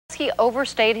he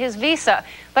overstayed his visa.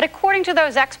 But according to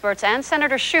those experts and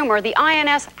Senator Schumer, the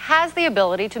INS has the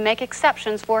ability to make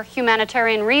exceptions for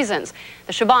humanitarian reasons.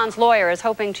 The Shaban's lawyer is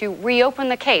hoping to reopen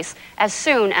the case as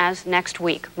soon as next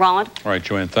week. Roland? All right,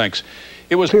 Joanne, thanks.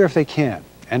 It was clear if they can.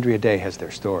 Andrea Day has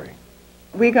their story.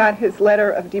 We got his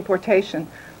letter of deportation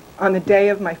on the day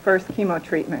of my first chemo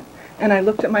treatment. And I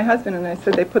looked at my husband and I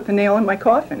said, they put the nail in my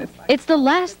coffin. It's the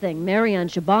last thing Marianne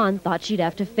Shaban thought she'd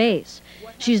have to face.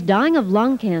 She's dying of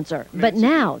lung cancer, but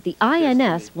now the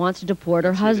INS wants to deport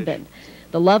her husband,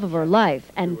 the love of her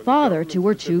life and father to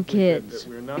her 2 kids.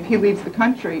 If he leaves the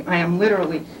country, I am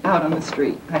literally out on the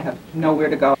street. I have nowhere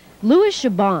to go. Louis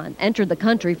Shaban entered the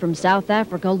country from South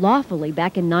Africa lawfully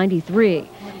back in '93,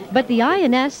 but the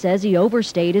INS says he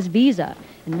overstayed his visa.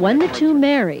 And when the two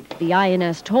married, the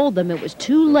INS told them it was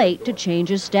too late to change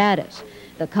his status.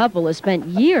 The couple has spent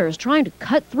years trying to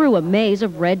cut through a maze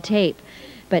of red tape,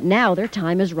 but now their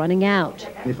time is running out.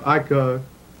 If I go,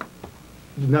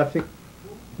 nothing,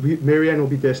 Marianne will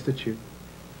be destitute.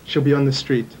 She'll be on the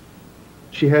street.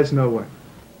 She has no one.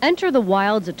 Enter the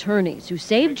Wilds attorneys who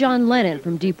saved John Lennon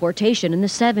from deportation in the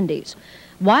 70s.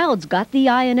 Wilds got the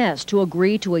INS to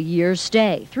agree to a year's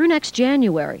stay through next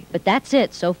January, but that's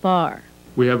it so far.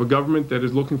 We have a government that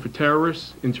is looking for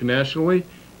terrorists internationally,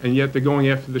 and yet they're going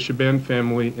after the Shaban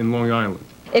family in Long Island.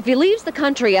 If he leaves the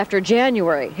country after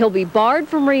January, he'll be barred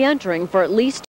from re-entering for at least